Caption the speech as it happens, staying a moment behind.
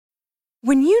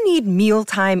When you need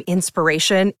mealtime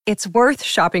inspiration, it's worth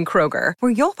shopping Kroger,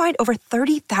 where you'll find over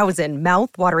 30,000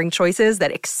 mouth-watering choices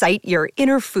that excite your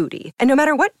inner foodie. And no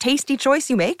matter what tasty choice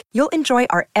you make, you'll enjoy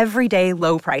our everyday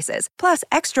low prices, plus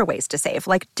extra ways to save,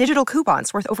 like digital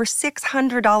coupons worth over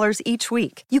 $600 each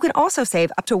week. You can also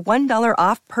save up to $1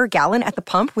 off per gallon at the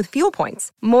pump with fuel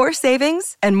points. More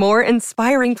savings and more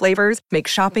inspiring flavors make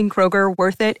shopping Kroger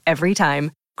worth it every time.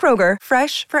 Kroger,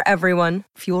 fresh for everyone.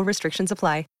 Fuel restrictions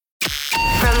apply.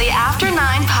 From the After 9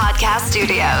 podcast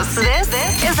studios, this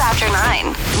is After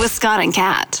 9 with Scott and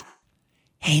Kat.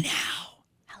 Hey now.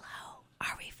 Hello.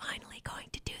 Are we finally going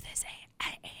to do this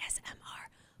ASMR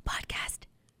podcast?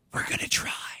 We're going to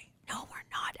try. No, we're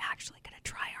not actually going to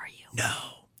try, are you?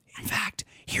 No. In fact,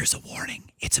 here's a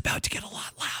warning. It's about to get a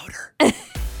lot louder.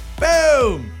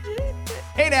 Boom.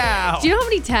 Hey now. Do you know how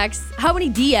many texts, how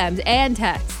many DMs and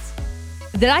texts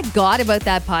that I got about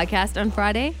that podcast on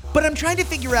Friday? But I'm trying to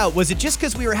figure out, was it just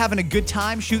because we were having a good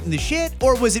time shooting the shit,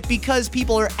 or was it because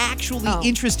people are actually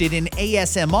interested in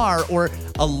ASMR or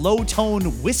a low-tone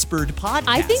whispered podcast?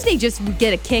 I think they just would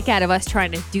get a kick out of us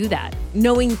trying to do that,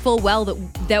 knowing full well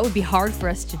that that would be hard for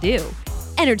us to do.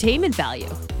 Entertainment value.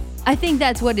 I think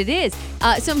that's what it is.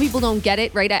 Some people don't get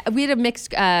it, right? We had a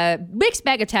mixed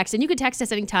bag of texts, and you can text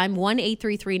us anytime,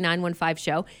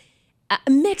 1-833-915-SHOW. A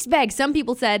mixed bag. Some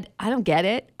people said, I don't get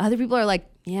it. Other people are like,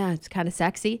 yeah, it's kind of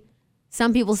sexy.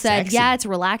 Some people said, yeah, it's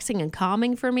relaxing and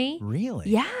calming for me. Really?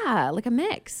 Yeah, like a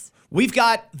mix. We've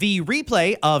got the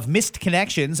replay of Missed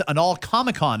Connections, an all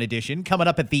Comic-Con edition, coming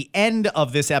up at the end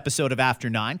of this episode of After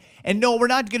 9. And no, we're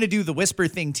not going to do the whisper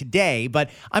thing today, but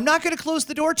I'm not going to close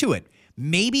the door to it.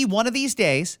 Maybe one of these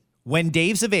days, when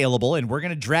Dave's available, and we're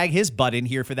going to drag his butt in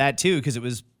here for that too, because it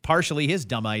was partially his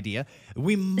dumb idea,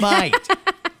 we might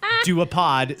do a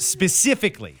pod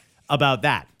specifically about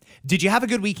that. Did you have a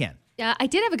good weekend? Yeah, I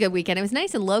did have a good weekend. It was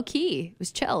nice and low key. It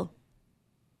was chill.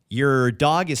 Your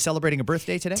dog is celebrating a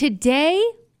birthday today? Today,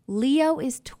 Leo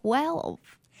is 12.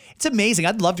 It's amazing.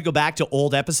 I'd love to go back to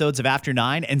old episodes of After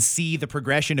 9 and see the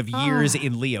progression of years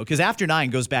in Leo. Because After 9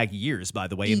 goes back years, by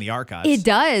the way, in the archives. It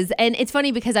does. And it's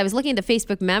funny because I was looking at the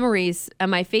Facebook memories on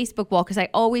my Facebook wall because I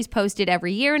always post it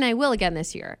every year, and I will again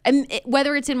this year. And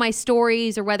whether it's in my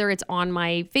stories or whether it's on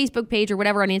my Facebook page or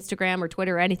whatever on Instagram or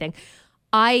Twitter or anything,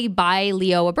 I buy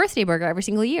Leo a birthday burger every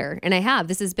single year. And I have.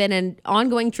 This has been an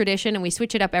ongoing tradition, and we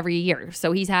switch it up every year.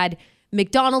 So he's had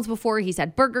McDonald's before, he's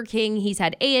had Burger King, he's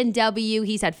had A&W,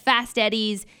 he's had Fast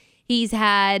Eddie's, he's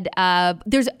had,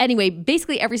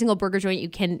 basically every single burger joint you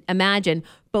can imagine,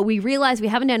 but we realized we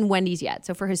haven't done Wendy's yet.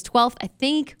 So for his 12th, I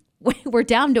think we're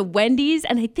down to Wendy's,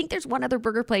 and I think there's one other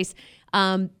burger place,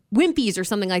 Wimpy's or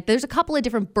something like that. There's a couple of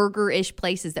different burger-ish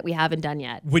places that we haven't done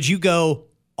yet. Would you go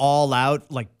all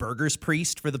out like Burgers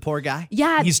Priest for the poor guy?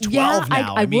 Yeah. He's 12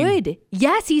 now. I would.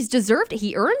 Yes, he's deserved it.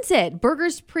 He earns it.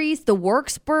 Burgers Priest, the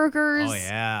Works Burgers. Oh,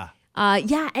 yeah.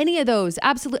 Yeah, any of those.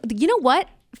 Absolutely. You know what?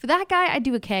 For that guy, I'd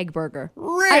do a keg burger.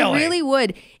 Really? I really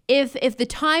would. If the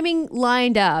timing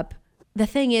lined up. The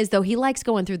thing is, though, he likes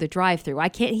going through the drive-through.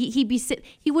 He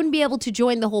wouldn't be able to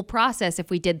join the whole process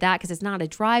if we did that because it's not a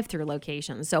drive-through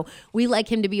location. So we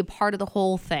like him to be a part of the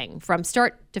whole thing from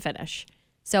start to finish.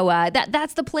 So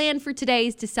that's the plan for today,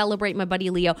 is to celebrate my buddy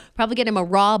Leo. Probably get him a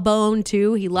raw bone,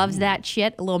 too. He loves that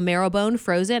shit. A little marrow bone,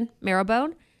 frozen marrow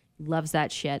bone. Loves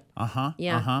that shit.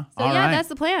 Yeah. So All right. that's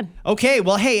the plan. Okay,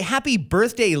 well, hey, happy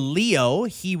birthday, Leo.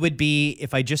 He would be,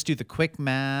 if I just do the quick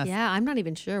math. Yeah, I'm not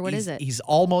even sure. What is it? He's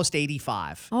almost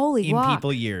 85. Holy in walk.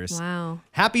 people years. Wow.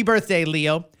 Happy birthday,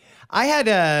 Leo. I had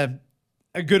a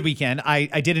good weekend.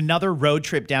 I did another road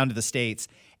trip down to the States,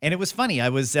 and it was funny. I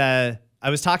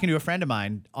was talking to a friend of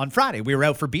mine on Friday. We were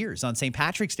out for beers on St.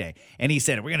 Patrick's Day. And he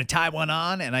said, "We're going to tie one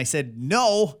on." And I said,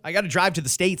 "No, I got to drive to the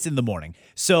States in the morning.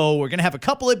 So we're going to have a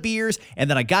couple of beers. And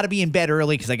then I got to be in bed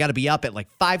early because I got to be up at like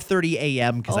 5:30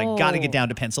 a.m. because I got to get down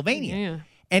to Pennsylvania." Yeah.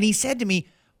 And he said to me,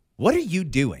 "What are you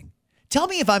doing? Tell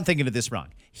me if I'm thinking of this wrong."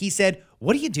 He said,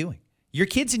 "What are you doing? Your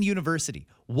kid's in university.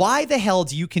 Why the hell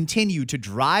do you continue to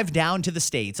drive down to the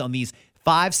States on these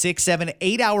 5, 6, 7,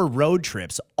 8-hour road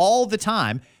trips all the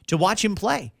time to watch him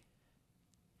play?"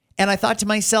 And I thought to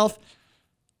myself,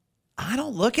 I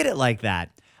don't look at it like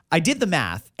that. I did the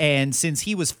math, and since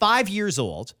he was 5 years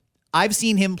old, I've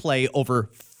seen him play over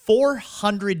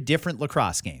 400 different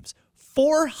lacrosse games.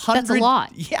 400. That's a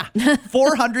lot. Yeah.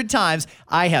 400 times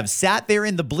I have sat there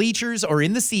in the bleachers or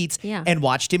in the seats and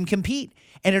watched him compete.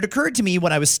 And it occurred to me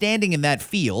when I was standing in that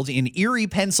field in Erie,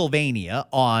 Pennsylvania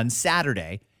on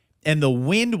Saturday, and the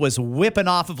wind was whipping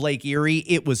off of Lake Erie.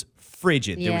 It was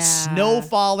frigid. There was snow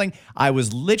falling. I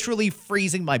was literally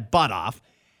freezing my butt off.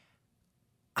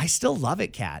 I still love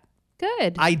it, Kat.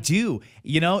 Good. I do.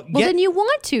 Well, then you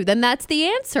want to. Then that's the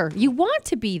answer. You want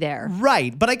to be there.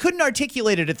 Right. But I couldn't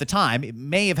articulate it at the time. It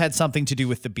may have had something to do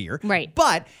with the beer. Right.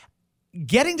 But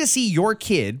getting to see your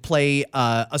kid play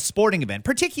a sporting event,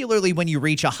 particularly when you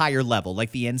reach a higher level,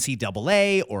 like the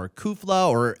NCAA or KUFLA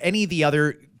or any of the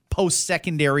other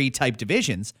post-secondary type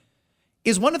divisions,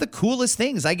 is one of the coolest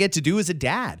things I get to do as a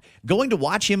dad. Going to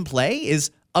watch him play is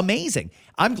amazing.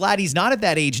 I'm glad he's not at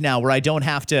that age now where I don't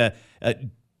have to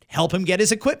help him get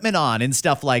his equipment on and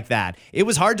stuff like that. It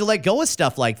was hard to let go of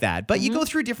stuff like that, but you go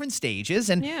through different stages.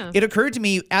 And it occurred to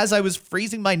me as I was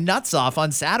freezing my nuts off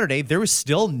on Saturday, there was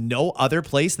still no other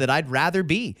place that I'd rather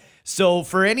be. So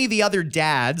for any of the other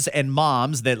dads and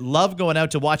moms that love going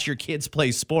out to watch your kids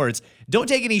play sports, don't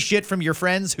take any shit from your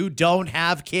friends who don't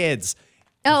have kids.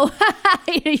 Oh,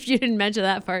 you didn't mention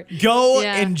that part. Go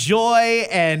enjoy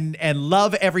and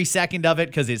love every second of it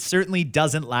because it certainly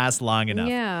doesn't last long enough.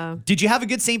 Yeah. Did you have a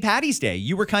good St. Patty's Day?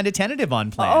 You were kind of tentative on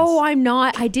plans. Oh, I'm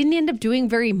not. I didn't end up doing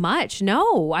very much.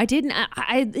 No, I didn't.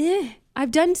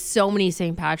 I've done so many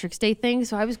St. Patrick's Day things,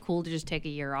 so I was cool to just take a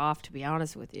year off, to be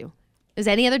honest with you. It was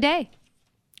any other day.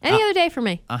 Any other day for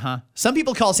me. Some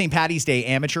people call St. Patty's Day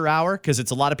amateur hour because it's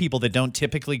a lot of people that don't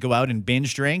typically go out and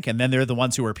binge drink, and then they're the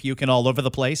ones who are puking all over the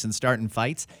place and starting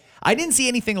fights. I didn't see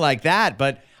anything like that,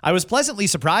 but I was pleasantly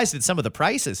surprised at some of the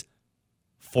prices.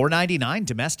 $4.99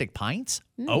 domestic pints?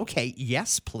 Okay,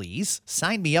 yes, please.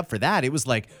 Sign me up for that. It was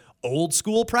like old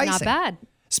school pricing. Not bad.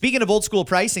 Speaking of old school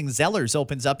pricing, Zellers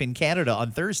opens up in Canada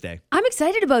on Thursday. I'm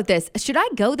excited about this. Should I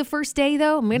go the first day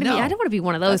though? I don't want to be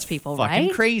one of those people, fucking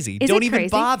right? crazy. Is Don't it even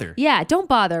crazy? bother. Yeah, don't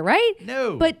bother, right?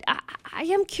 No. But I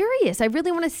am curious. I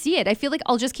really want to see it. I feel like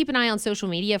I'll just keep an eye on social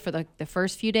media for the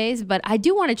first few days, but I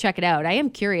do want to check it out. I am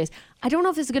curious. I don't know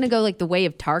if this is going to go like the way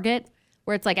of Target,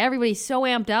 where it's like everybody's so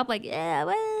amped up, like, yeah,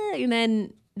 well, and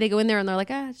then they go in there and they're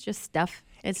like, it's just stuff.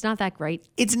 It's not that great.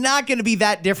 It's not going to be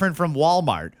that different from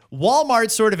Walmart.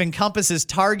 Walmart sort of encompasses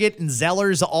Target and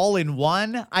Zellers all in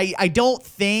one. I don't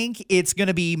think it's going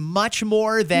to be much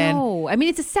more than... No, I mean,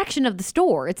 it's a section of the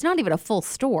store. It's not even a full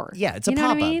store. Yeah, it's a You know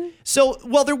pop-up. what I mean? So,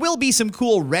 well, there will be some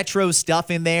cool retro stuff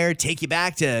in there, take you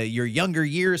back to your younger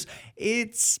years.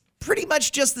 It's pretty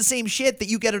much just the same shit that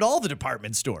you get at all the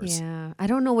department stores. Yeah, I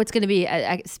don't know what's going to be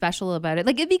special about it.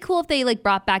 Like, it'd be cool if they like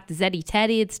brought back the Zeddy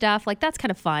Teddy and stuff. Like, that's kind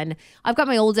of fun. I've got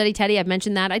my old Zeddy Teddy. I've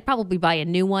mentioned that. I'd probably buy a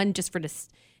new one just for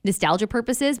nostalgia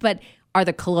purposes. But are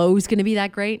the clothes going to be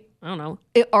that great? I don't know.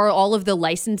 Are all of the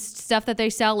licensed stuff that they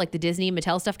sell, like the Disney and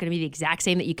Mattel stuff, going to be the exact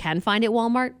same that you can find at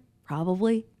Walmart?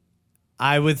 Probably.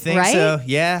 I would think Right? so.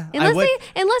 Yeah, Unless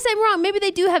I'm wrong. Maybe they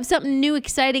do have something new,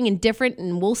 exciting, and different,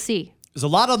 and we'll see. There's a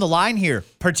lot on the line here,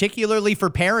 particularly for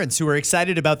parents who are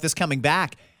excited about this coming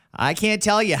back. I can't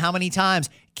tell you how many times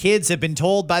kids have been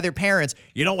told by their parents,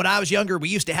 when I was younger, we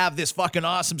used to have this fucking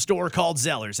awesome store called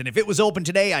Zellers, and if it was open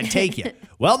today, I'd take you.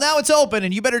 Well, now it's open,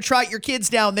 and you better trot your kids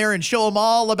down there and show them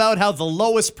all about how the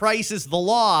lowest price is the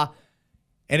law.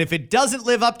 And if it doesn't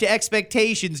live up to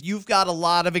expectations, you've got a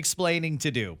lot of explaining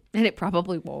to do. And it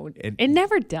probably won't. It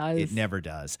never does. It never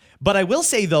does. But I will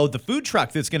say, though, the food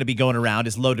truck that's going to be going around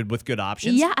is loaded with good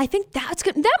options. Yeah, I think that's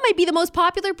good. That might be the most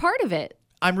popular part of it.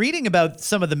 I'm reading about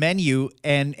some of the menu,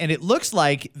 and it looks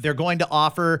like they're going to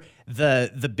offer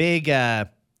the big Zed?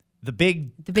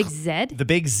 The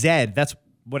Big Zed. That's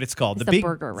what it's called. It's the the Big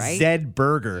burger, right? Zed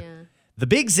burger. Yeah. The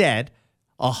Big Zed.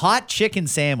 A hot chicken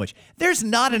sandwich. There's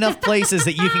not enough places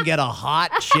that you can get a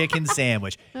hot chicken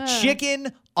sandwich.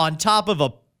 Chicken on top of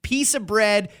a piece of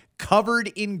bread covered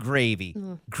in gravy.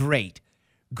 Great.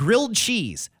 Grilled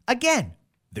cheese. Again,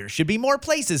 there should be more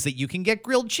places that you can get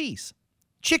grilled cheese.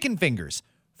 Chicken fingers,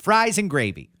 fries, and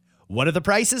gravy. What are the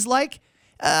prices like?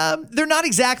 They're not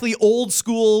exactly old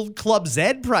school Club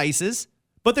Z prices,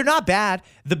 but they're not bad.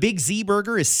 The Big Z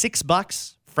burger is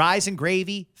 $6. Fries and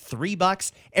gravy,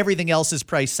 $3. Everything else is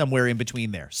priced somewhere in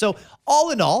between there. So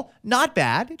all in all, not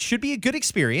bad. It should be a good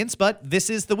experience, but this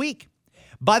is the week.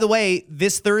 By the way,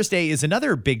 this Thursday is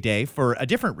another big day for a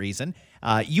different reason.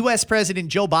 U.S. President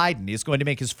Joe Biden is going to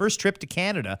make his first trip to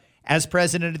Canada as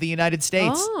President of the United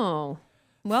States. Oh,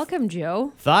 welcome,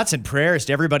 Joe. Thoughts and prayers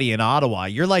to everybody in Ottawa.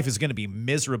 Your life is going to be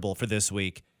miserable for this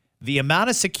week. The amount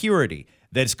of security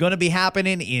that's going to be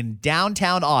happening in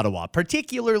downtown Ottawa,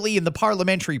 particularly in the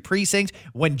parliamentary precinct,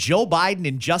 when Joe Biden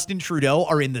and Justin Trudeau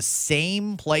are in the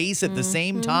same place at the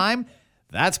same time,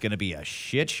 that's going to be a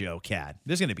shit show, Kat.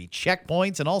 There's going to be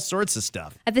checkpoints and all sorts of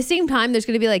stuff. At the same time, there's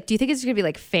going to be do you think it's going to be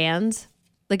like fans?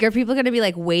 Like, are people going to be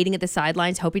waiting at the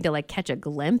sidelines hoping to catch a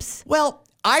glimpse? Well,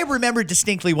 I remember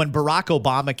distinctly when Barack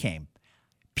Obama came.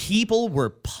 People were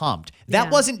pumped. That Yeah.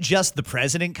 wasn't just the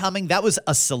president coming, that was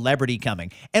a celebrity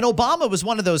coming. And Obama was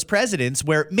one of those presidents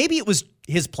where maybe it was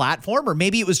his platform or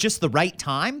maybe it was just the right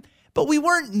time, but we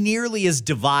weren't nearly as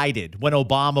divided when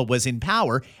Obama was in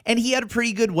power, and he had a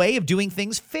pretty good way of doing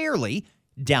things fairly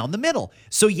down the middle.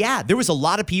 So yeah, there was a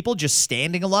lot of people just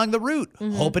standing along the route,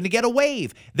 hoping to get a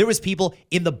wave. There was people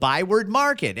in the Byward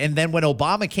Market. And then when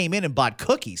Obama came in and bought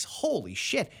cookies, holy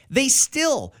shit, they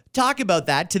still talk about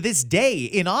that to this day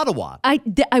in Ottawa.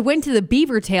 I went to the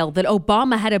Beaver Tail that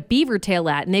Obama had a beaver tail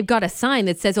at, and they've got a sign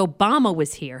that says Obama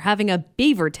was here having a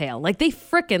beaver tail. Like, they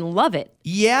freaking love it.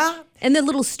 Yeah. And the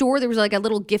little store, there was like a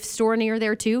little gift store near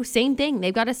there too. Same thing.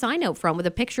 They've got a sign out front with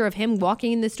a picture of him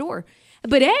walking in the store.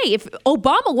 But hey, if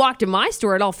Obama walked in my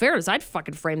store, in all fairness, I'd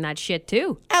fucking frame that shit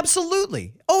too.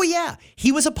 Absolutely. Oh, yeah.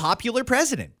 He was a popular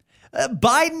president.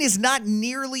 Biden is not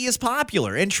nearly as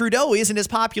popular, and Trudeau isn't as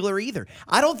popular either.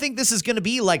 I don't think this is going to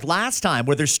be like last time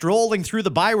where they're strolling through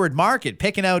the Byward Market,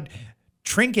 picking out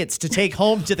trinkets to take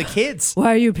home to the kids.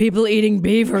 Why are you people eating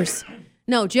beavers?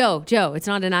 No, Joe, it's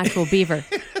not an actual beaver.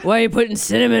 Why are you putting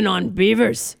cinnamon on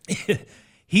beavers?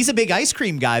 He's a big ice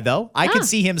cream guy, though. I could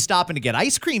see him stopping to get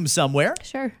ice cream somewhere.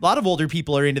 Sure. A lot of older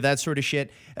people are into that sort of shit.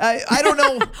 I don't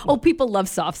know. Oh, people love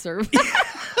soft serve.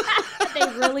 They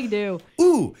really do.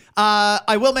 Ooh,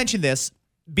 I will mention this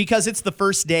because it's the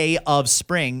first day of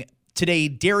spring. Today,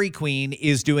 Dairy Queen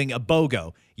is doing a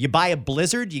BOGO. You buy a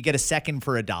Blizzard, you get a second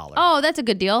for $1. Oh, that's a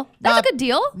good deal. That's a good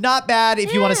deal. Not bad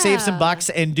if you want to save some Yeah. bucks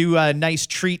and do a nice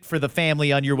treat for the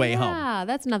family on your way home. Yeah,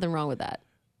 that's nothing wrong with that.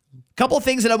 Couple of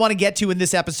things that I want to get to in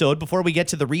this episode before we get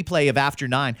to the replay of After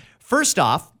 9. First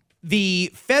off,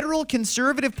 the Federal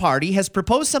Conservative Party has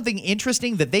proposed something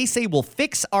interesting that they say will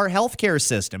fix our healthcare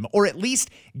system, or at least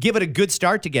give it a good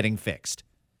start to getting fixed.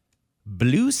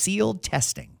 Blue Seal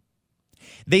testing.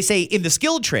 They say in the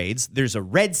skilled trades, there's a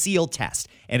Red Seal test.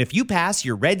 And if you pass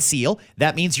your Red Seal,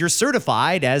 that means you're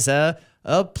certified as a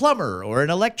plumber or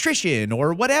an electrician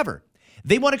or whatever.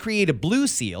 They want to create a Blue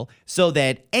Seal so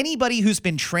that anybody who's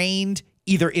been trained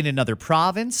either in another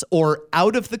province or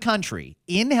out of the country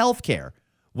in healthcare,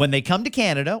 when they come to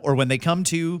Canada or when they come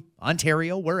to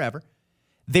Ontario, wherever,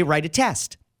 they write a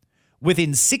test.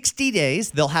 Within 60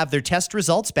 days, they'll have their test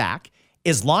results back.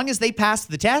 As long as they pass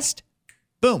the test,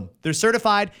 boom, they're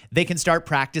certified. They can start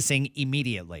practicing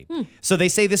immediately. So they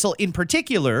say this will in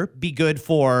particular be good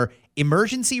for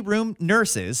emergency room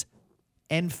nurses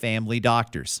and family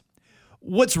doctors.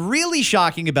 What's really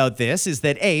shocking about this is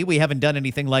that A, we haven't done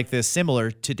anything like this similar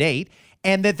to date,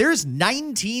 and that there's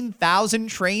 19,000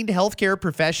 trained healthcare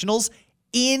professionals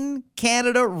in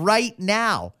Canada right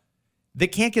now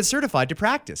that can't get certified to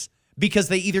practice because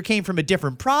they either came from a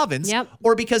different province Yep.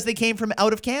 or because they came from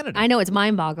out of Canada. I know, it's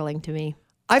mind-boggling to me.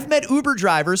 I've met Uber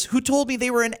drivers who told me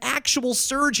they were an actual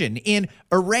surgeon in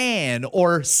Iran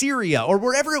or Syria or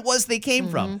wherever it was they came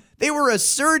from. They were a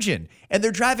surgeon, and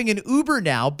they're driving an Uber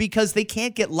now because they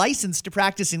can't get licensed to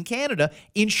practice in Canada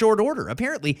in short order.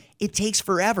 Apparently, it takes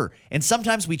forever, and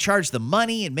sometimes we charge them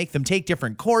money and make them take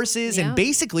different courses Yeah. and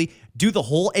basically do the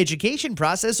whole education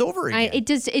process over again.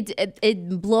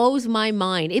 It blows my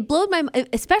mind. It blew my,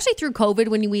 especially through COVID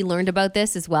when we learned about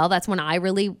this as well. That's when I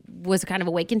really was kind of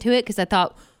awakened to it because I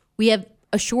thought we have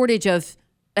a shortage of,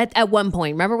 at one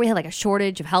point, remember we had like a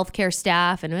shortage of healthcare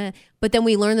staff, but then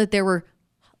we learned that there were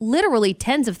literally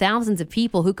tens of thousands of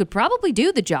people who could probably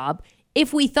do the job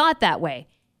if we thought that way,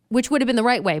 which would have been the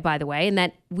right way, by the way, and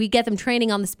that we get them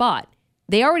training on the spot.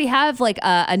 They already have like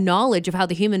a knowledge of how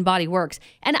the human body works.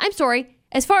 And I'm sorry,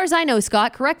 as far as I know,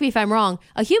 Scott, correct me if I'm wrong,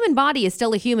 a human body is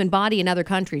still a human body in other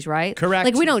countries, right? Correct.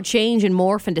 Like we don't change and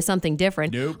morph into something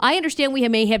different. Nope. I understand we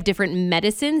may have different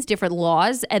medicines, different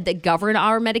laws that govern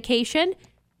our medication.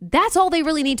 That's all they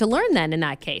really need to learn then in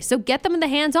that case. So get them in the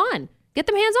hands-on. Get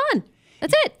them hands-on.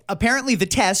 That's it. Apparently, the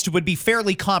test would be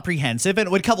fairly comprehensive and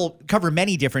it would cover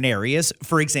many different areas.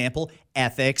 For example,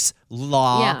 ethics,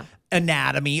 law, Yeah.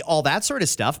 anatomy, all that sort of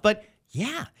stuff. But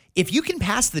yeah, if you can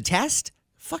pass the test,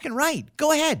 fucking right.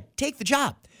 Go ahead. Take the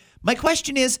job. My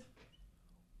question is,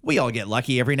 we all get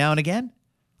lucky every now and again.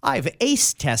 I have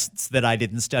ACE tests that I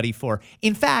didn't study for.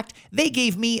 In fact, they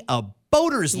gave me a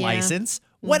boater's license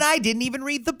when I didn't even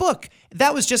read the book.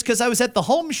 That was just because I was at the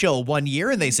home show one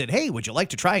year and they said, hey, would you like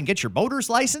to try and get your boater's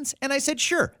license? And I said,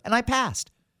 sure. And I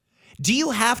passed. Do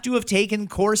you have to have taken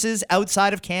courses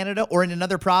outside of Canada or in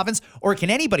another province, or can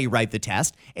anybody write the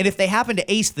test? And if they happen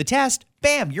to ace the test,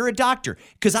 bam, you're a doctor.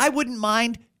 Because I wouldn't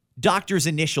mind doctor's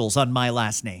initials on my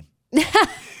last name.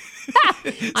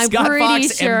 I'm Scott pretty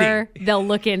Fox, sure MD. they'll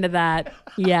look into that.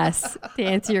 Yes. To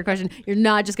answer your question, you're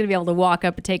not just going to be able to walk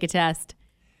up and take a test.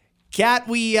 Kat,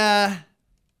 we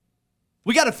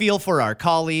We got a feel for our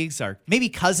colleagues, our maybe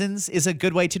cousins is a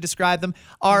good way to describe them,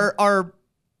 our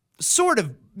sort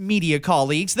of media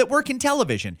colleagues that work in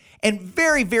television and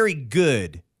very, very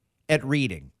good at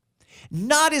reading.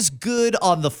 Not as good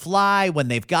on the fly when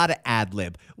they've got to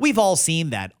ad-lib. We've all seen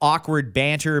that awkward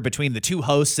banter between the two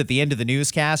hosts at the end of the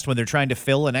newscast when they're trying to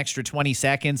fill an extra 20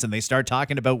 seconds and they start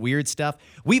talking about weird stuff.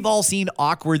 We've all seen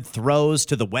awkward throws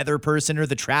to the weather person or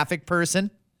the traffic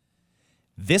person.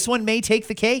 This one may take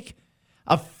the cake.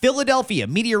 A Philadelphia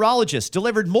meteorologist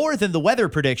delivered more than the weather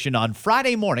prediction on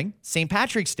Friday morning, St.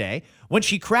 Patrick's Day, when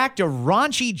she cracked a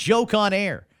raunchy joke on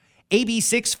air.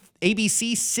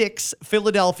 ABC6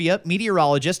 Philadelphia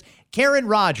meteorologist Karen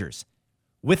Rogers,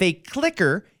 with a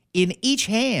clicker in each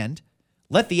hand,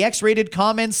 let the X-rated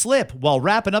comments slip while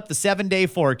wrapping up the 7-day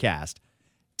forecast.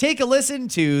 Take a listen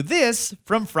to this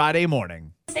from Friday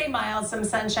morning. Wednesday, mild, some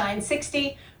sunshine,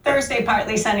 60. Thursday,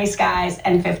 partly sunny skies,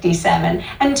 and 57.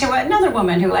 And to another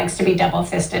woman who likes to be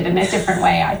double-fisted in a different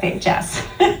way, I think, Jess.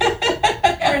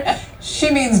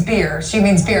 She means beer. She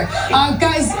means beer.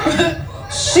 Guys,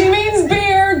 she means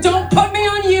beer. Don't put me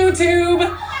on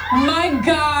YouTube. My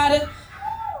God.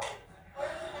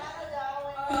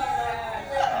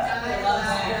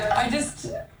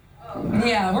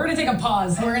 We're going to take a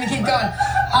pause. We're going to keep going.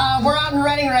 We're out in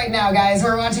Reading right now, guys.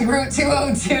 We're watching Route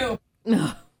 202.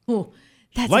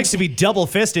 Likes to be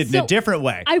double-fisted in a different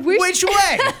way. Which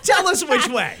way? Tell us which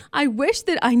way. I wish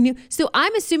that I knew. So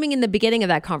I'm assuming in the beginning of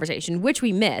that conversation, which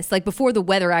we missed, like before the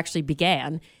weather actually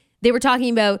began, they were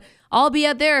talking about, I'll be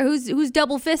up there. Who's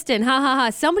double-fisting? Ha, ha, ha.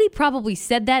 Somebody probably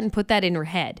said that and put that in her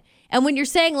head. And when you're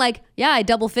saying like, yeah, I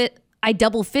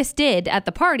double-fisted at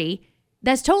the party,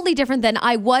 that's totally different than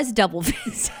I was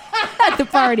double-fisted at the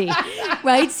party,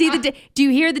 right? See, do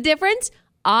you hear the difference?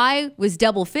 I was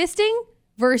double-fisting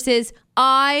versus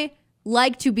I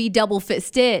like to be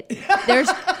double-fisted. There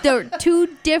are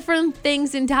two different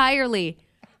things entirely.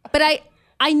 But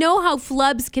I know how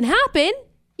flubs can happen.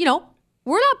 You know,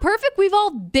 we're not perfect. We've all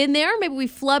been there. Maybe we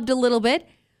flubbed a little bit.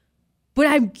 But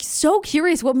I'm so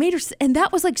curious what made her, and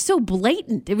that was like so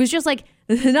blatant. It was just like,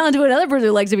 not to another person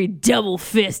who likes to be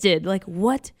double-fisted. Like,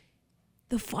 what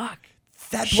the fuck?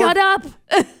 Shut up.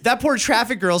 That poor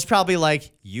traffic girl's probably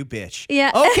like, you bitch.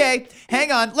 Yeah. Okay, hang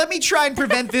on. Let me try and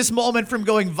prevent this moment from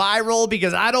going viral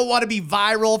because I don't want to be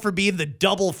viral for being the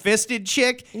double-fisted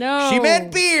chick. No. She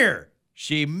meant beer.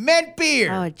 She meant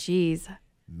beer. Oh, jeez.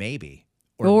 Maybe.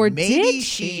 Or maybe did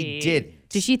she didn't.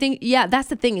 Did she think? Yeah, that's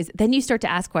the thing is then you start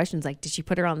to ask questions like, did she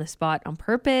put her on the spot on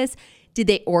purpose? Did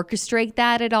they orchestrate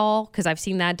that at all? Because I've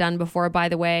seen that done before, by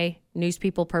the way. News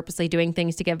people purposely doing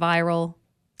things to get viral.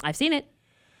 I've seen it.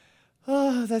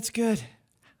 Oh, that's good.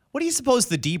 What do you suppose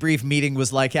the debrief meeting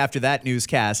was like after that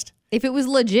newscast? If it was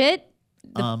legit.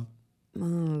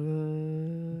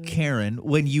 Karen,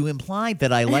 when you implied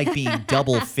that I like being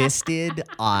double-fisted,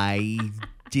 I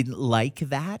didn't like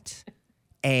that.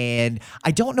 And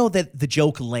I don't know that the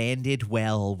joke landed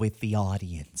well with the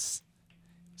audience.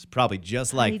 It's probably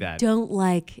just like that. I don't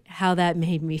like how that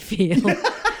made me feel.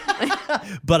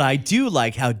 But I do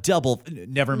like how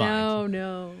never mind.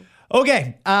 No.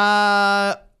 Okay,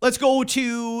 let's go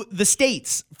to the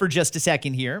States for just a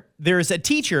second here. There's a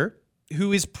teacher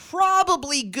who is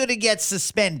probably going to get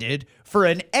suspended for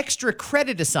an extra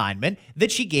credit assignment that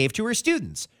she gave to her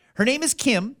students. Her name is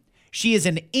Kim. She is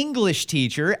an English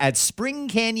teacher at Spring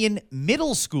Canyon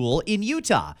Middle School in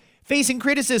Utah, facing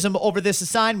criticism over this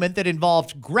assignment that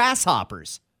involved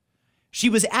grasshoppers. She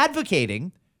was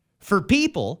advocating for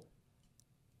people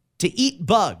to eat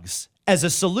bugs as a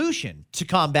solution to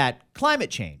combat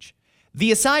climate change.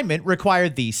 The assignment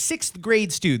required the 6th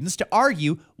grade students to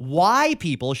argue why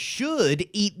people should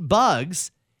eat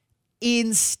bugs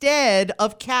instead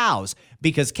of cows,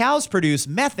 because cows produce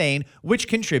methane, which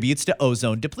contributes to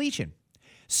ozone depletion.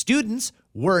 Students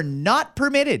were not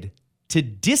permitted to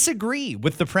disagree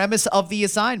with the premise of the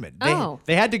assignment.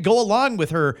 They had to go along with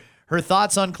her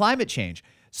thoughts on climate change.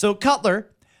 So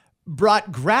Cutler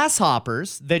brought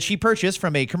grasshoppers that she purchased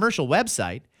from a commercial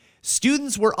website.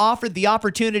 Students were offered the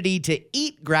opportunity to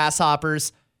eat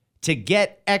grasshoppers to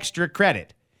get extra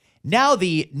credit. Now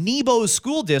the Nebo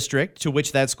School District, to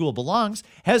which that school belongs,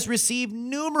 has received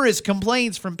numerous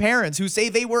complaints from parents who say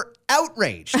they were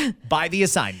outraged by the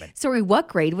assignment. Sorry, what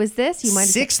grade was this? You might have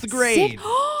 6th grade.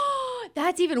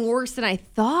 That's even worse than I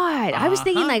thought. I was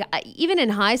thinking like even in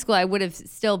high school, I would have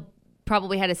still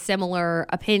probably had a similar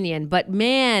opinion. But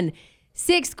man,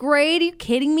 6th grade, are you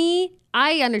kidding me?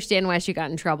 I understand why she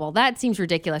got in trouble. That seems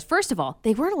ridiculous. First of all,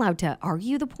 they weren't allowed to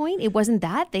argue the point. It wasn't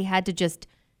that. They had to just,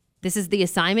 this is the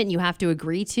assignment. You have to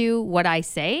agree to what I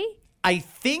say. I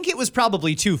think it was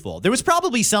probably twofold. There was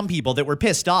probably some people that were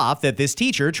pissed off that this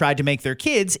teacher tried to make their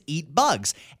kids eat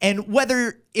bugs. And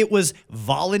whether it was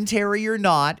voluntary or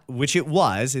not, which it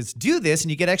was, is do this and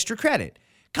you get extra credit.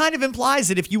 Kind of implies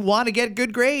that if you want to get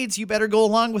good grades, you better go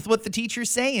along with what the teacher's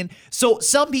saying. So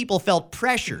some people felt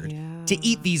pressured to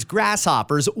eat these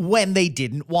grasshoppers when they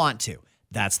didn't want to.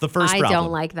 That's the first problem. I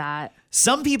don't like that.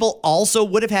 Some people also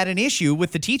would have had an issue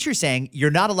with the teacher saying you're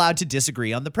not allowed to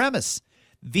disagree on the premise.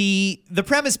 The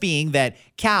premise being that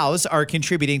cows are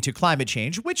contributing to climate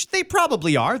change, which they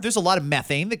probably are. There's a lot of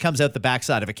methane that comes out the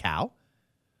backside of a cow.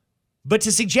 But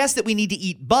to suggest that we need to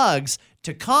eat bugs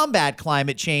to combat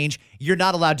climate change, you're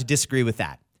not allowed to disagree with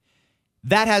that.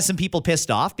 That has some people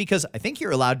pissed off because I think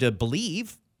you're allowed to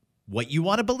believe what you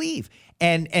want to believe.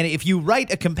 And if you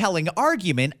write a compelling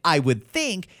argument, I would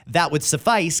think that would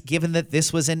suffice given that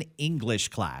this was an English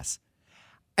class.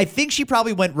 I think she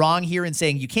probably went wrong here in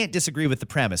saying you can't disagree with the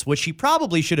premise. What she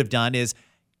probably should have done is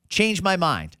change my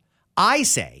mind. I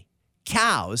say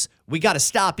cows, we got to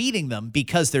stop eating them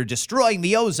because they're destroying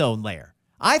the ozone layer.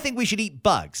 I think we should eat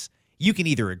bugs. You can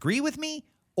either agree with me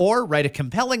or write a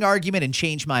compelling argument and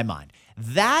change my mind.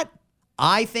 That,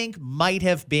 I think, might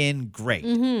have been great.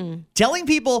 Telling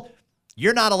people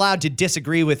you're not allowed to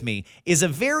disagree with me is a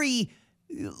very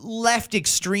left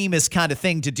extremist kind of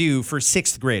thing to do for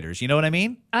sixth graders. You know what I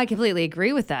mean? I completely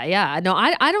agree with that. Yeah. No,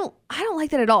 I don't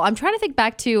like that at all. I'm trying to think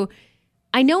back to,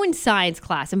 I know in science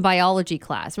class, in biology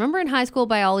class, remember in high school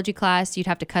biology class, you'd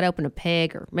have to cut open a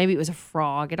pig or maybe it was a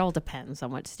frog. It all depends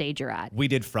on what stage you're at. We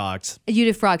did frogs. You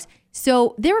did frogs.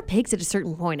 So there were pigs at a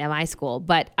certain point at my school,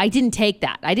 but I didn't take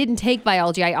that. I didn't take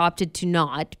biology. I opted to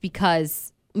not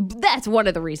because that's one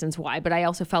of the reasons why, but I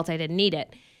also felt I didn't need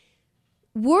it.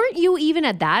 Weren't you even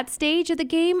at that stage of the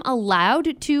game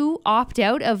allowed to opt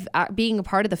out of being a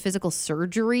part of the physical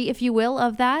surgery, if you will,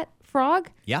 of that frog?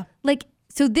 Yeah. Like,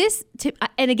 so this,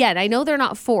 and again, I know they're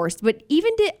not forced, but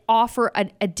even to offer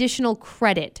an additional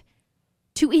credit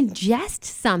to ingest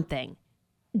something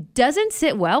doesn't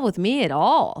sit well with me at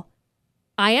all.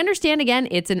 I understand, again,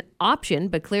 it's an option,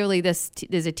 but clearly this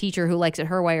is a teacher who likes it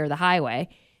her way or the highway.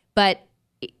 But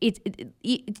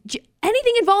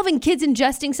anything involving kids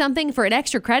ingesting something for an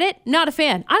extra credit, not a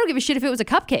fan. I don't give a shit if it was a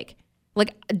cupcake.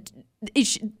 Like,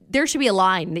 there should be a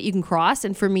line that you can cross,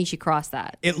 and for me, she crossed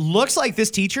that. It looks like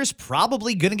this teacher's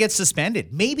probably going to get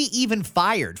suspended, maybe even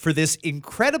fired for this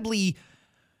incredibly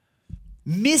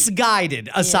misguided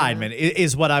assignment,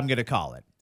 is what I'm going to call it.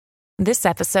 This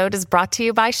episode is brought to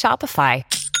you by Shopify.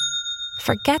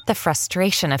 Forget the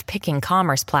frustration of picking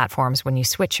commerce platforms when you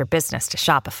switch your business to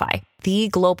Shopify, the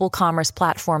global commerce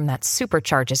platform that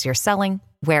supercharges your selling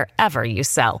wherever you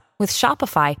sell. With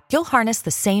Shopify, you'll harness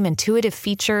the same intuitive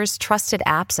features, trusted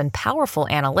apps, and powerful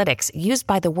analytics used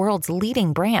by the world's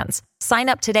leading brands. Sign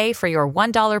up today for your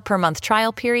 $1 per month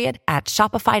trial period at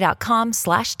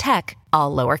shopify.com/tech,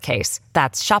 all lowercase.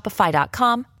 That's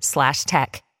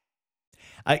shopify.com/tech.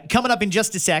 Coming up in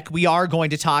just a sec, we are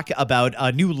going to talk about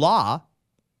a new law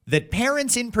that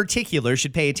parents in particular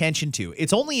should pay attention to.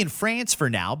 It's only in France for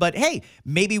now, but hey,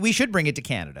 maybe we should bring it to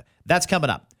Canada. That's coming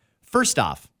up. First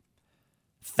off,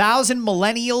 1,000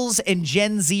 millennials and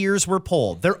Gen Zers were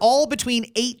polled. They're all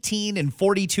between 18 and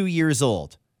 42 years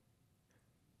old.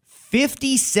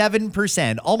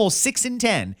 57%, almost 6 in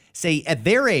 10, say at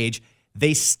their age,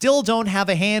 they still don't have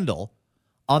a handle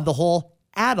on the whole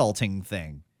adulting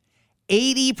thing.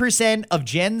 80% of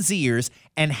Gen Zers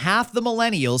and half the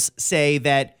millennials say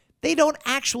that they don't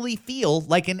actually feel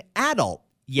like an adult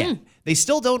yet. They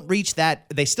still don't reach that.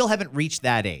 They still haven't reached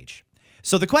that age.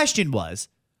 So the question was,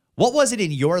 what was it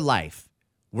in your life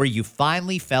where you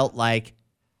finally felt like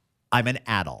I'm an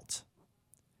adult?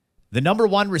 The number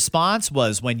one response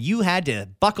was when you had to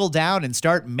buckle down and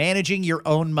start managing your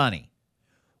own money,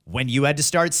 when you had to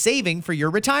start saving for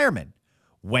your retirement,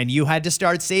 when you had to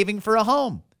start saving for a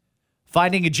home,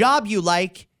 finding a job you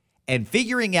like, and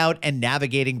figuring out and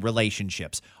navigating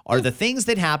relationships are the things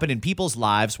that happen in people's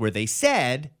lives where they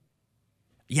said,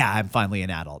 yeah, I'm finally an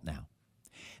adult now.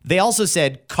 They also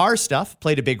said car stuff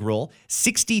played a big role.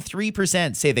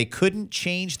 63% say they couldn't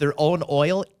change their own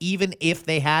oil even if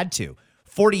they had to.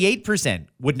 48%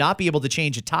 would not be able to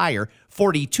change a tire.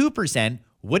 42%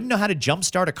 wouldn't know how to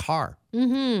jumpstart a car.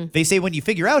 They say when you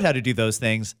figure out how to do those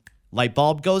things, light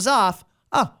bulb goes off.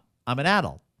 Oh, I'm an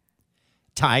adult.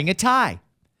 Tying a tie.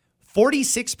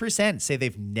 46% say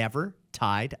they've never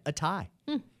tied a tie.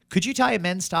 Could you tie a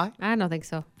men's tie? I don't think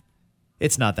so.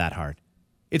 It's not that hard.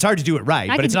 It's hard to do it right,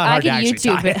 but it's not hard to actually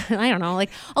tie it. I don't know. Like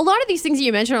a lot of these things that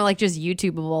you mentioned are like just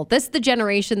YouTubeable. This is the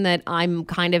generation that I'm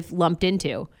kind of lumped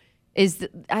into.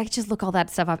 I just look all that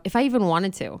stuff up if I even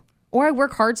wanted to. Or I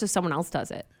work hard so someone else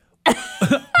does it.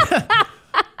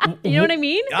 You know what I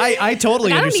mean? I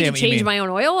totally I don't understand need what to you change mean. my own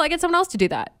oil. I get someone else to do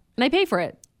that. And I pay for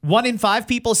it. 1 in 5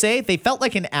 people say they felt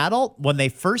like an adult when they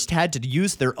first had to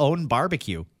use their own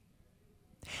barbecue.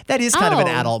 That is kind of an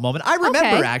adult moment. I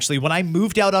remember actually when I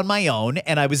moved out on my own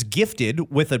and I was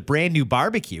gifted with a brand new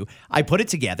barbecue. I put it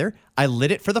together. I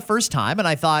lit it for the first time and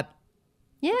I thought,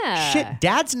 yeah. shit,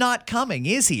 Dad's not coming,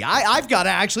 is he? I've got to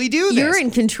actually do this. You're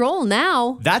in control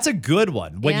now. That's a good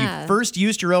one. When you first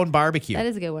used your own barbecue. That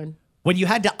is a good one. When you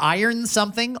had to iron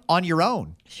something on your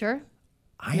own. Sure.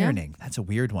 Ironing. That's a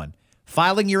weird one.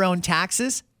 Filing your own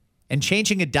taxes and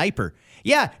changing a diaper.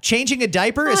 Yeah, changing a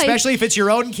diaper, especially if it's your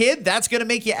own kid, that's going to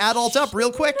make you adult up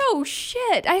real quick. No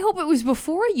shit. I hope it was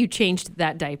before you changed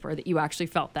that diaper that you actually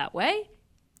felt that way.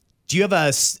 Do you have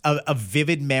a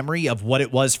vivid memory of what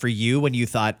it was for you when you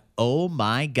thought, oh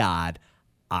my God,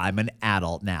 I'm an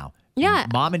adult now? Yeah.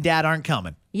 Mom and Dad aren't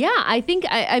coming. Yeah, I think,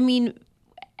 I mean,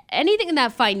 anything in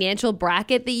that financial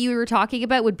bracket that you were talking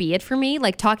about would be it for me.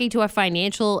 Like talking to a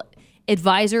financial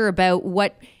advisor about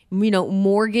what,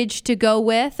 mortgage to go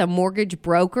with, a mortgage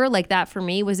broker, like that for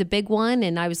me was a big one.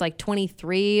 And I was like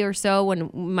 23 or so when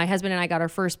my husband and I got our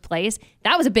first place.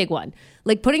 That was a big one.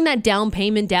 Like putting that down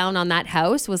payment down on that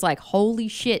house was like, holy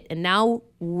shit. And now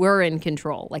we're in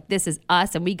control. Like this is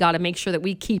us and we got to make sure that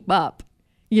we keep up,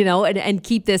 and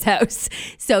keep this house.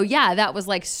 So yeah, that was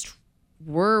like,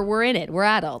 we're in it. We're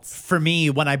adults. For me,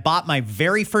 when I bought my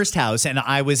very first house and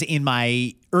I was in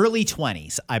my early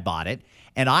 20s, I bought it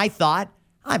and I thought,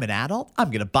 I'm an adult. I'm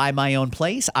going to buy my own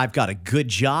place. I've got a good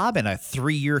job and a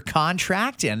 3-year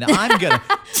contract and I'm going to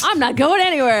I'm not going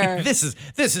anywhere. This is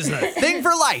a thing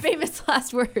for life. Famous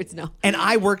last words, no. And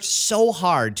I worked so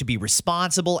hard to be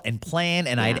responsible and plan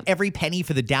and I had every penny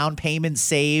for the down payment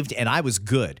saved and I was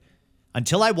good.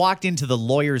 Until I walked into the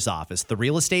lawyer's office, the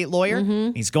real estate lawyer.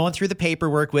 He's going through the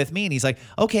paperwork with me and he's like,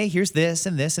 okay, here's this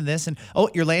and this and this. And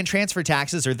your land transfer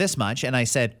taxes are this much. And I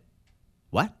said,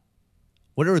 what?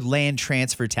 What are land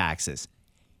transfer taxes?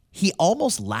 He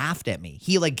almost laughed at me.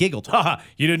 He giggled. Ha,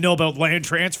 you didn't know about land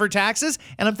transfer taxes?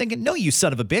 And I'm thinking, no, you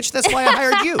son of a bitch. That's why I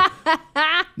hired you.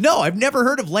 No, I've never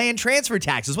heard of land transfer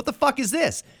taxes. What the fuck is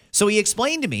this? So he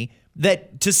explained to me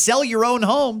that to sell your own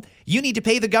home, you need to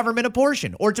pay the government a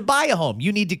portion. Or to buy a home,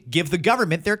 you need to give the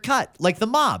government their cut, like the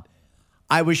mob.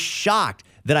 I was shocked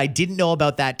that I didn't know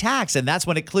about that tax. And that's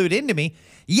when it clued into me.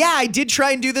 Yeah, I did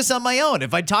try and do this on my own.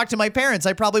 If I talked to my parents,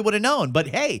 I probably would have known. But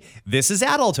hey, this is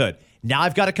adulthood. Now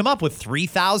I've got to come up with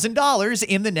 $3,000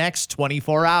 in the next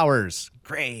 24 hours.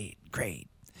 Great.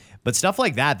 But stuff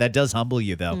like that does humble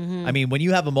you, though. I mean, when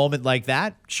you have a moment like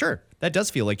that, sure, that does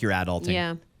feel like you're adulting.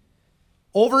 Yeah.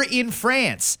 Over in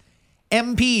France,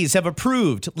 MPs have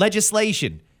approved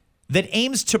legislation that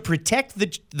aims to protect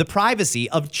the privacy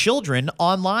of children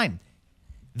online.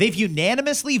 They've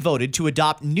unanimously voted to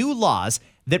adopt new laws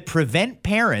that prevent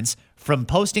parents from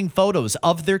posting photos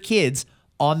of their kids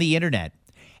on the internet.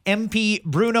 MP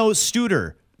Bruno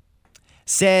Studer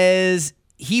says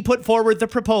he put forward the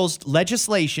proposed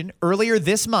legislation earlier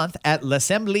this month at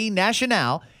l'Assemblée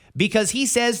nationale because he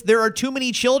says there are too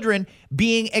many children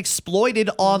being exploited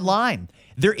online.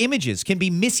 Their images can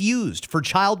be misused for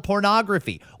child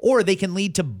pornography, or they can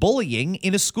lead to bullying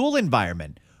in a school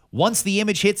environment. Once the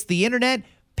image hits the internet,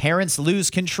 parents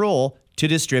lose control to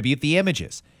distribute the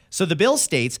images. So the bill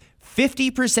states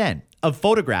 50% of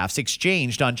photographs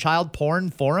exchanged on child porn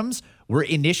forums were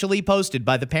initially posted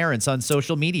by the parents on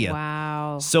social media.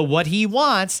 Wow. So what he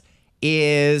wants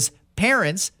is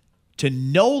parents to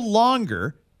no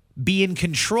longer be in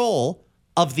control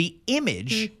of the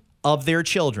image of their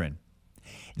children.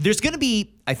 There's going to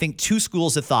be, I think, 2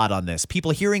 schools of thought on this.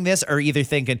 People hearing this are either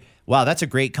thinking, wow, that's a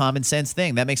great common sense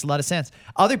thing. That makes a lot of sense.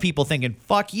 Other people thinking,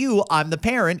 fuck you, I'm the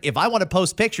parent. If I want to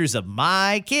post pictures of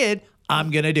my kid,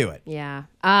 I'm going to do it. Yeah.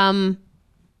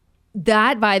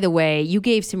 That, by the way, you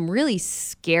gave some really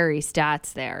scary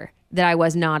stats there that I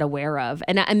was not aware of.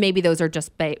 And maybe those are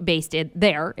just based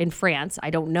there in France. I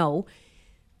don't know.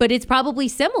 But it's probably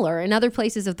similar in other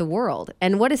places of the world.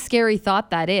 And what a scary thought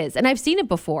that is. And I've seen it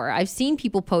before. I've seen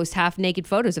people post half-naked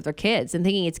photos of their kids and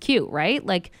thinking it's cute, right?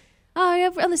 Like, oh, I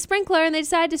have on the sprinkler and they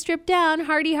decide to strip down,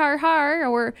 hardy har har.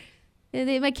 Or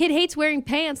my kid hates wearing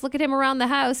pants. Look at him around the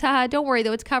house. Haha, don't worry,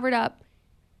 though, it's covered up.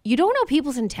 You don't know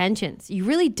people's intentions. You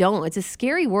really don't. It's a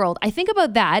scary world. I think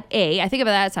about that, I think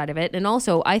about that side of it. And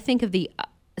also, I think of the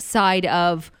side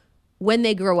of when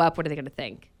they grow up, what are they going to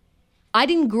think? I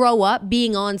didn't grow up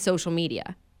being on social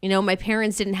media. My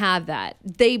parents didn't have that.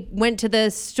 They went to the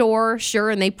store, sure,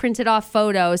 and they printed off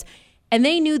photos. And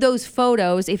they knew those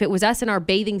photos, if it was us in our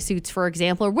bathing suits, for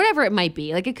example, or whatever it might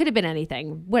be, like it could have been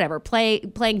anything, whatever,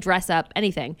 playing dress up,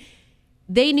 anything.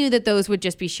 They knew that those would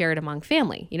just be shared among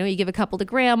family. You know, you give a couple to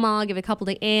grandma, give a couple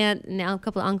to aunt, now a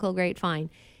couple to uncle, great, fine.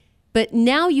 But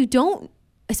now you don't,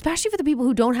 especially for the people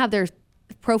who don't have their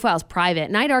profiles private,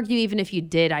 and I'd argue even if you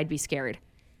did, I'd be scared.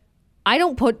 I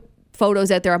don't put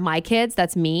photos out there of my kids.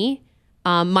 That's me.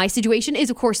 My situation is,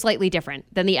 of course, slightly different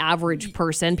than the average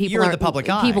person. You're in the public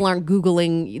eye. People aren't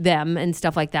Googling them and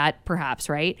stuff like that, perhaps,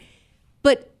 right?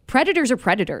 But predators are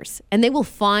predators, and they will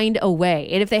find a way.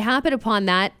 And if they happen upon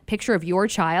that picture of your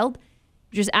child,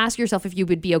 just ask yourself if you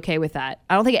would be okay with that.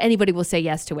 I don't think anybody will say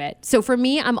yes to it. So for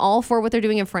me, I'm all for what they're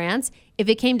doing in France. If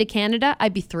it came to Canada,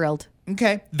 I'd be thrilled.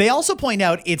 Okay. They also point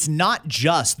out it's not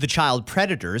just the child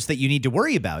predators that you need to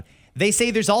worry about. They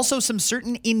say there's also some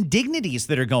certain indignities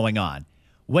that are going on.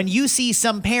 When you see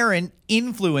some parent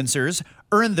influencers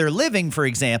earn their living, for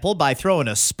example, by throwing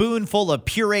a spoonful of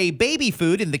puree baby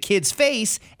food in the kid's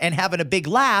face and having a big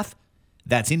laugh,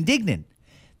 that's indignant.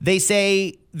 They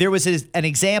say there was an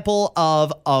example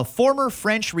of a former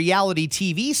French reality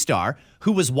TV star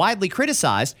who was widely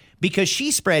criticized because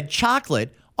she spread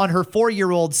chocolate on her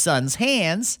 4-year-old son's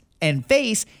hands and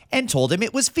face and told him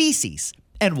it was feces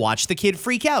and watched the kid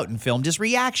freak out and filmed his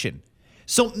reaction.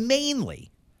 So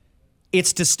mainly,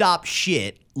 it's to stop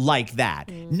shit like that,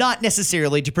 not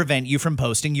necessarily to prevent you from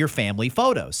posting your family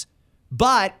photos.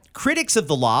 But critics of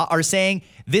the law are saying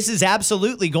this is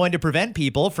absolutely going to prevent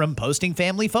people from posting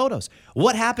family photos.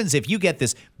 What happens if you get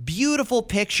this beautiful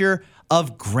picture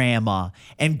of grandma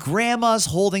and grandma's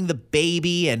holding the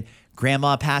baby and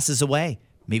grandma passes away?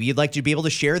 Maybe you'd like to be able to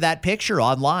share that picture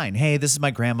online. Hey, this is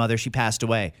my grandmother. She passed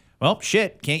away. Well,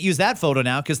 shit, can't use that photo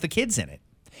now because the kid's in it.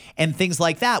 And things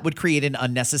like that would create an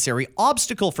unnecessary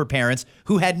obstacle for parents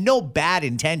who had no bad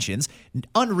intentions.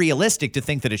 Unrealistic to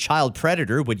think that a child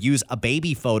predator would use a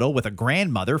baby photo with a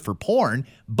grandmother for porn,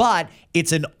 but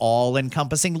it's an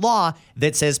all-encompassing law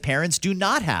that says parents do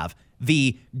not have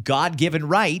the God-given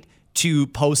right to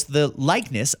post the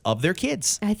likeness of their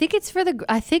kids. I think it's for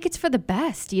the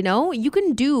best, you know? You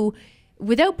can do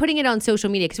without putting it on social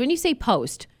media, because when you say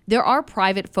post, there are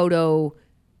private photo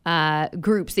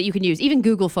groups that you can use, even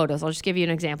Google Photos. I'll just give you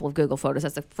an example of Google Photos.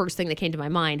 That's the first thing that came to my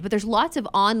mind. But there's lots of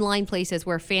online places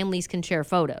where families can share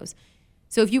photos.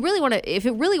 So if you really want to, if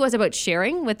it really was about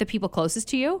sharing with the people closest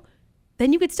to you,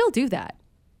 then you could still do that.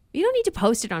 You don't need to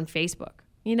post it on Facebook.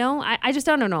 You know, I just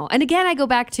don't know. And again, I go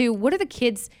back to what are the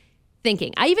kids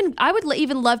thinking? I would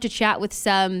even love to chat with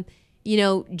some, you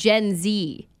know, Gen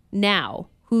Z now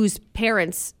whose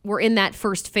parents were in that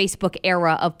first Facebook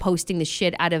era of posting the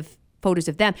shit out of photos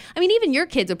of them. I mean, even your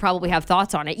kids would probably have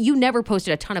thoughts on it. You never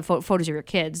posted a ton of photos of your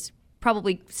kids,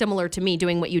 probably similar to me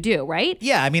doing what you do, right?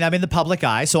 Yeah, I mean, I'm in the public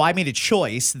eye, so I made a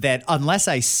choice that unless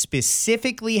I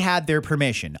specifically had their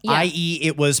permission, i.e.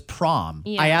 it was prom,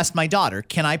 I asked my daughter,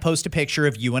 can I post a picture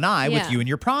of you and I with you in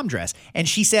your prom dress? And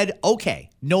she said, okay,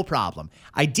 no problem.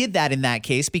 I did that in that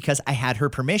case because I had her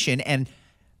permission and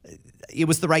it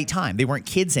was the right time. They weren't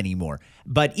kids anymore.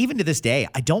 But even to this day,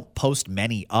 I don't post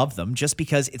many of them just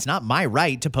because it's not my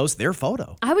right to post their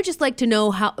photo. I would just like to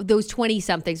know how those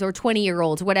 20-somethings or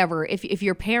 20-year-olds, whatever, if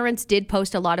your parents did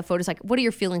post a lot of photos, like, what are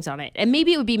your feelings on it? And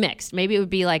maybe it would be mixed. Maybe it would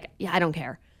be like, yeah, I don't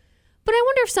care. But I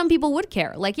wonder if some people would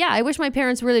care. Like, yeah, I wish my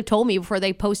parents really told me before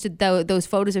they posted those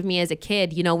photos of me as a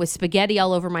kid, you know, with spaghetti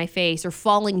all over my face or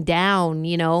falling down,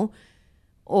 you know,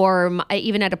 or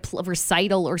even at a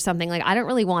recital or something. Like, I don't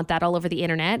really want that all over the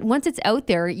internet. Once it's out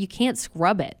there, you can't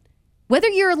scrub it. Whether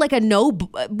you're like a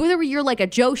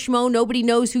Joe Schmo, nobody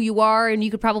knows who you are, and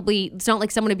you could probably, it's not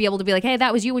like someone would be able to be like, hey,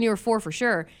 that was you when you were 4 for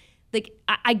sure. Like,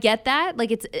 I get that.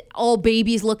 Like, it's all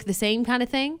babies look the same kind of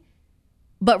thing.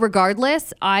 But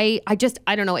regardless, I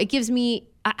don't know. It gives me,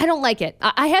 I don't like it.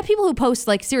 I have people who post,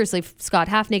 like, seriously, Scott,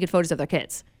 half-naked photos of their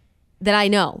kids that I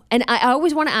know. And I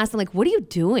always want to ask them, like, what are you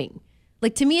doing?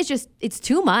 Like, to me, it's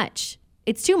too much.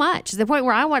 It's too much. To the point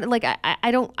where I want, like,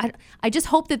 I just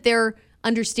hope that they're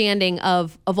understanding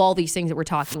of all these things that we're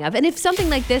talking of. And if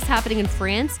something like this happening in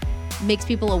France makes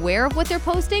people aware of what they're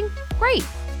posting, great.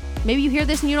 Maybe you hear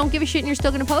this and you don't give a shit and you're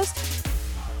still going to post.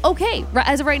 Okay,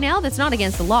 as of right now, that's not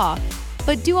against the law.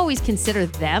 But do always consider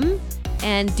them,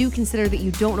 and do consider that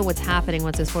you don't know what's happening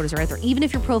once those photos are out there, even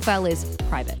if your profile is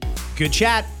private. Good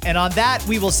chat. And on that,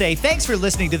 we will say thanks for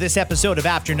listening to this episode of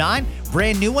After 9.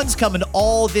 Brand new ones coming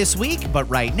all this week. But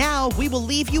right now, we will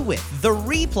leave you with the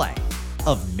replay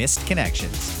of Missed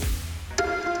Connections.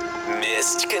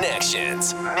 Missed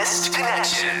Connections. Missed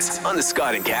Connections on the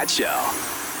Scott and Kat Show.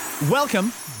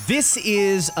 Welcome. This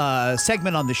is a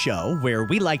segment on the show where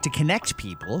we like to connect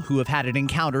people who have had an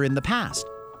encounter in the past.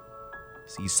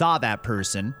 So you saw that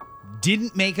person,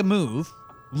 didn't make a move,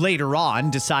 later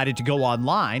on decided to go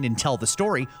online and tell the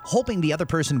story, hoping the other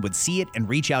person would see it and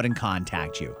reach out and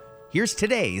contact you. Here's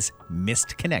today's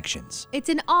Missed Connections. It's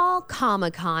an all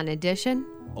Comic-Con edition.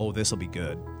 Oh, this'll be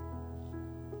good.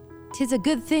 'Tis a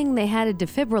good thing they had a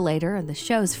defibrillator in the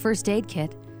show's first aid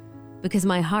kit, because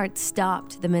my heart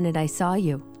stopped the minute I saw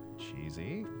you.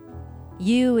 Cheesy.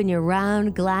 You and your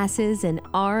round glasses and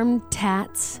arm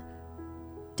tats,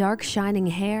 dark shining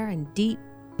hair and deep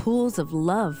pools of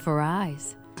love for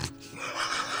eyes.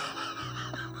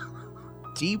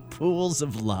 Deep pools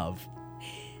of love.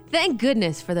 Thank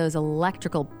goodness for those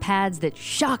electrical pads that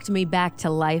shocked me back to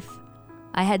life.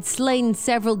 I had slain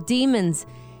several demons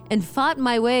and fought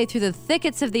my way through the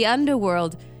thickets of the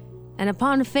underworld, and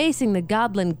upon facing the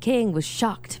Goblin King was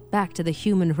shocked back to the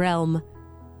human realm.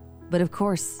 But of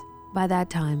course, by that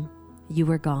time, you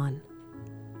were gone.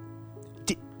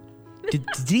 Did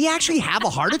he actually have a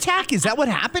heart attack? Is that what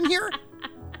happened here?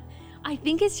 I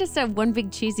think it's just a one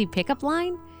big cheesy pickup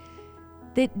line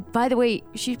that, by the way,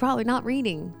 she's probably not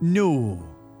reading. No.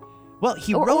 Well,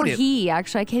 he wrote or it. He,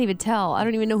 actually, I can't even tell. I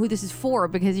don't even know who this is for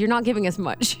because you're not giving us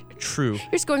much. True.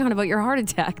 You're just going on about your heart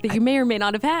attack that you may or may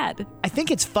not have had. I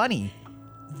think it's funny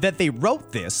that they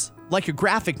wrote this like a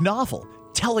graphic novel,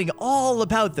 telling all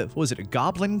about was it a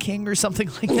Goblin King or something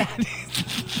like that?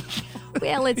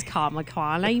 Well, it's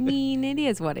Comic-Con. I mean, it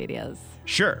is what it is.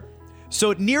 Sure.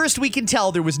 So nearest we can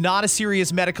tell, there was not a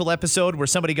serious medical episode where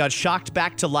somebody got shocked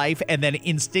back to life and then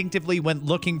instinctively went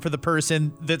looking for the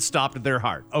person that stopped their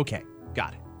heart. Okay,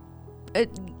 got it.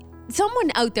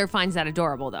 Someone out there finds that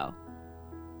adorable, though.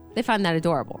 They find that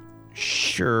adorable.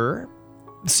 Sure.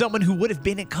 Someone who would have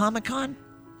been at Comic-Con?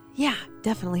 Yeah,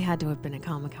 definitely had to have been at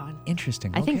Comic-Con.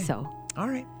 Interesting. I think so. All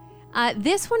right.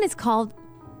 This one is called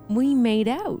We Made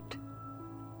Out.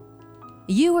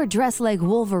 You were dressed like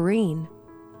Wolverine.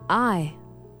 I,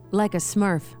 like a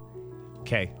Smurf.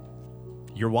 Okay.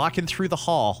 You're walking through the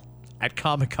hall at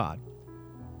Comic-Con.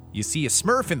 You see a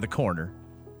Smurf in the corner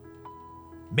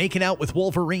making out with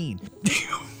Wolverine.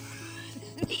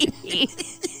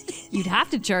 You'd have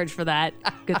to charge for that.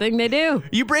 Good thing they do.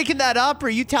 You breaking that up? Are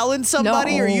you telling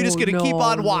somebody? Or are you just going to keep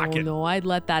on walking? No, I'd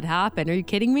let that happen. Are you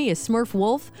kidding me? A Smurf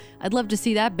wolf? I'd love to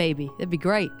see that baby. That'd be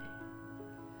great.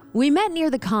 We met near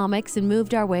the comics and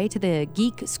moved our way to the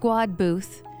Geek Squad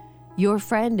booth. Your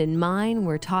friend and mine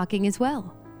were talking as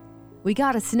well. We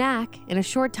got a snack, and a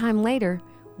short time later,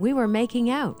 we were making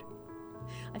out.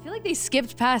 I feel like they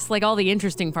skipped past like all the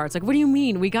interesting parts. Like, what do you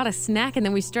mean? We got a snack and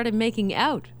then we started making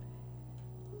out.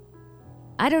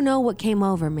 I don't know what came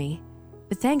over me,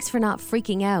 but thanks for not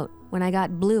freaking out when I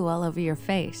got blue all over your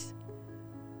face.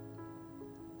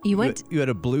 You had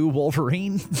a blue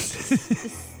Wolverine?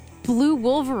 Blue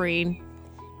Wolverine?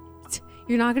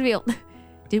 You're not going to be able...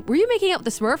 Were you making out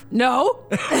with the Smurf? No.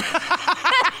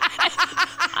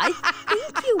 I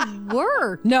think you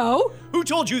were. No. Who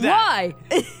told you that?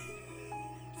 Why?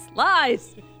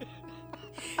 Lies.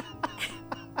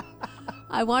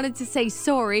 I wanted to say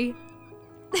sorry.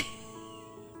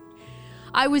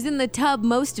 I was in the tub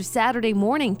most of Saturday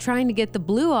morning trying to get the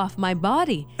blue off my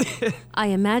body. I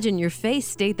imagine your face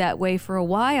stayed that way for a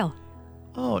while.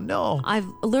 Oh, no. I've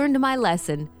learned my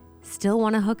lesson. Still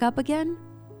want to hook up again?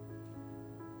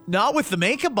 Not with the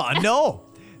makeup on, no.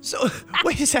 So,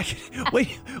 wait a second.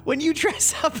 Wait, when you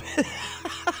dress up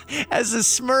as a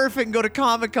Smurf and go to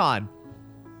Comic-Con,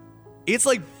 it's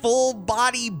like full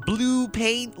body blue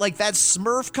paint, like that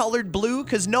Smurf colored blue?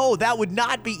 Because no, that would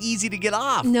not be easy to get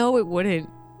off. No, it wouldn't.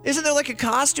 Isn't there like a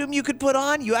costume you could put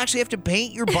on? You actually have to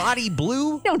paint your body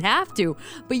blue? You don't have to,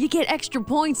 but you get extra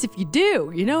points if you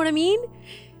do. You know what I mean?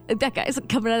 That guy's like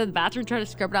coming out of the bathroom trying to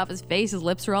scrub it off his face. His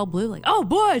lips are all blue. Like, oh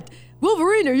boy,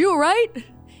 Wolverine, are you all right?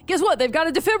 Guess what? They've got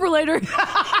a defibrillator.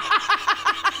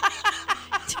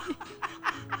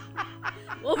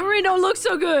 Wolverine don't look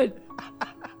so good.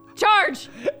 Charge.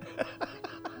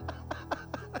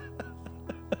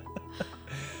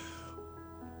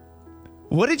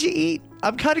 What did you eat?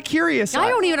 I'm kind of curious. I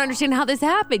don't even understand how this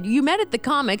happened. You met at the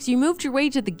comics. You moved your way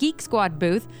to the Geek Squad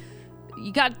booth.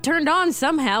 You got turned on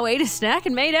somehow, ate a snack,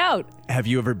 and made out. Have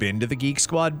you ever been to the Geek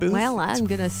Squad booth? Well, I'm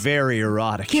going to... very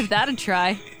erotic. Give that a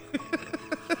try.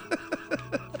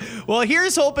 Well,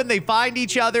 here's hoping they find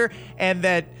each other and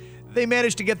that they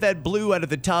manage to get that blue out of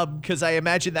the tub, because I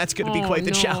imagine that's going to be quite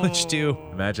the challenge, too.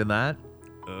 Imagine that.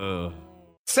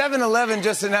 7-Eleven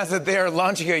just announced that they are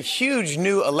launching a huge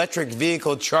new electric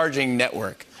vehicle charging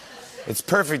network. It's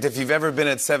perfect if you've ever been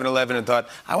at 7-Eleven and thought,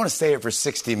 I want to stay here for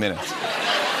 60 minutes.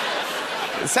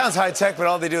 It sounds high-tech, but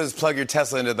all they do is plug your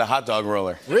Tesla into the hot dog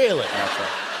roller. Really? That's right.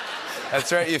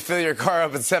 That's right. You fill your car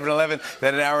up at 7-Eleven,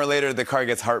 then an hour later, the car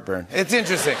gets heartburn. It's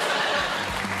interesting.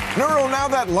 Nurul, now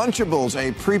that Lunchables,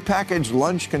 a prepackaged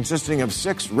lunch consisting of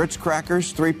 6 Ritz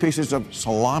crackers, 3 pieces of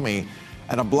salami,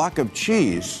 and a block of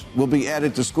cheese will be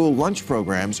added to school lunch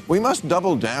programs, we must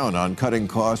double down on cutting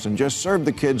costs and just serve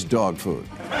the kids dog food.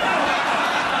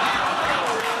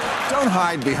 Don't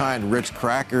hide behind Ritz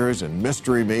crackers and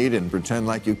mystery meat and pretend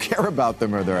like you care about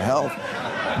them or their health.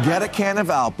 Get a can of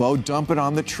Alpo, dump it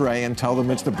on the tray, and tell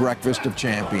them it's the breakfast of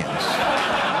champions.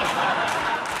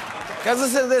 Guys,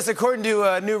 listen to this. According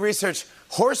to new research,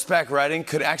 horseback riding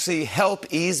could actually help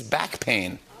ease back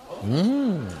pain.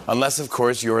 Unless, of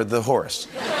course, you're the horse.